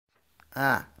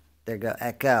There go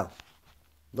Echo.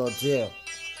 Lil Dew.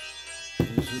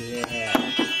 Yeah.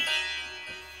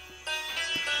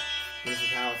 This is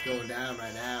how it's going down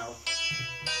right now.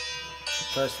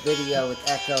 First video with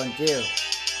Echo and Dew.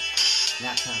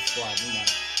 Naptown Squad, you know.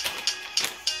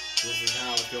 This is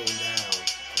how it's going down.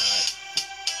 Alright.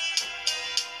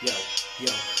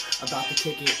 Yo. About to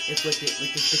kick it, inflict it,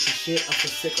 like this bitch of shit. I'm so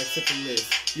sick like syphilis.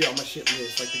 You're on my shit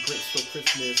list, like the Grinch stole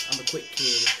Christmas. I'm a quick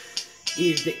kid.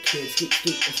 Eat a dick kid, skeet,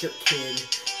 and skirt kid.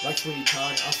 Like Sweeney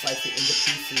Todd, I'll slice it into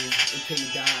pieces until you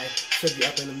die. Serve you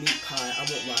up in a meat pie, I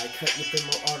won't lie. Cut your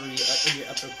femoral artery in your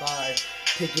upper thigh.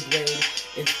 Take your brain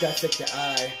and dissect the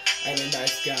eye. I'm a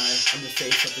nice guy, I'm gonna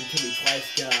say something to me twice,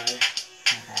 guy.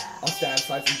 I'll stab,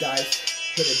 slice, and dice.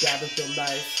 Hit a dab and feel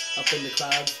nice. Up in the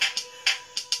clouds.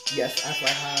 Yes, I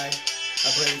fly high.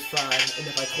 My brain's fried. And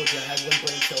if I told you I had one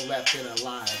brain cell left, then I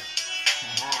lie.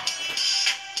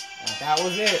 That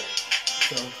was it.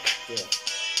 So,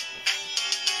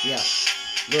 yeah.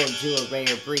 Lil Dew, a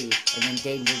rare breed, an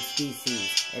endangered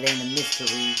species. It ain't a mystery,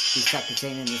 these suckers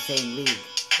ain't in the same league.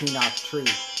 Clean off tree,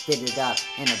 fitted up,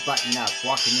 and a button up,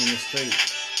 walking in the street.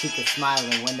 Chica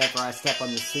smiling whenever I step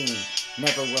on the scene.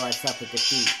 Never will I suffer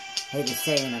defeat. Haters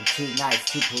saying I'm too nice,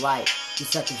 too polite. You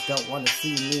suckers don't want to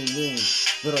see me mean.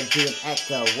 Lil Dew and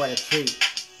Echo, what a treat.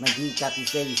 My D got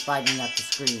these ladies fighting up the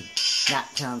screen.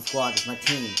 Naptown Squad is my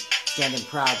team. Standing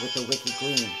proud with a wicked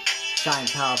gleam. Shine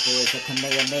powerful as a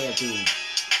Kamehameha beam.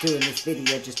 Doing this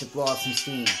video just to blow off some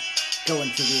steam. Going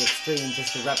to the extreme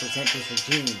just to represent this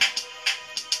regime.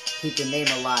 Keep the name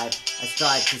alive. I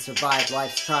strive to survive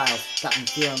life's trials. Got me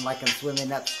feeling like I'm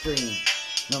swimming upstream.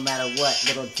 No matter what,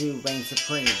 Lil Dew reigns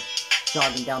supreme.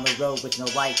 Jogging down the road with no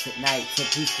lights at night, so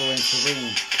peaceful and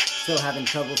serene. Still having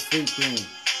trouble sleeping.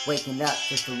 Waking up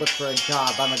just to look for a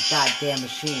job. I'm a goddamn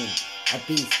machine. A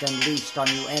beast unleashed on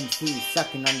you MCs,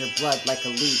 sucking on your blood like a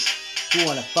leech. Who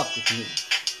wanna fuck with me?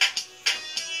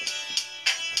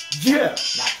 yeah!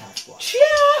 Naptown Squad.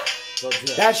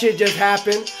 Yeah! That shit just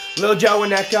happened. Lil Joe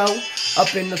and Echo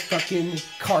up in the fucking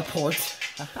carport.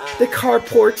 The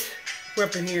carport. We're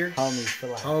up in here. Homies for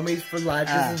life. Homies for life.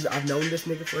 I've known this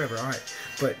nigga forever. Alright.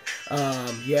 But,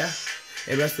 yeah.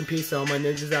 And rest in peace to all my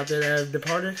ninjas out there that have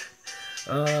departed.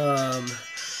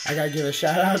 I gotta give a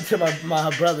shout out to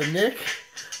my brother Nick.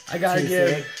 I gotta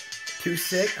give Too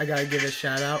Sick. I gotta give a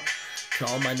shout out to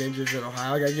all my ninjas in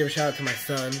Ohio. I gotta give a shout out to my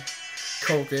son,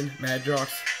 Colton,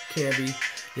 Madrox, Candy.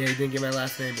 Yeah, he didn't get my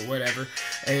last name, but whatever.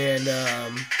 And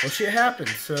well, shit happened.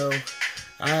 So,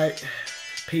 alright,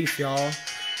 peace, y'all.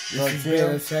 This has been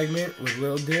a segment with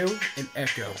Lil Dew and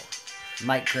Echo.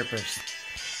 Mic grippers.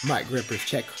 Mic grippers.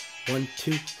 Check. 1,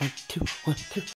 2, 1, 2, 1, 2.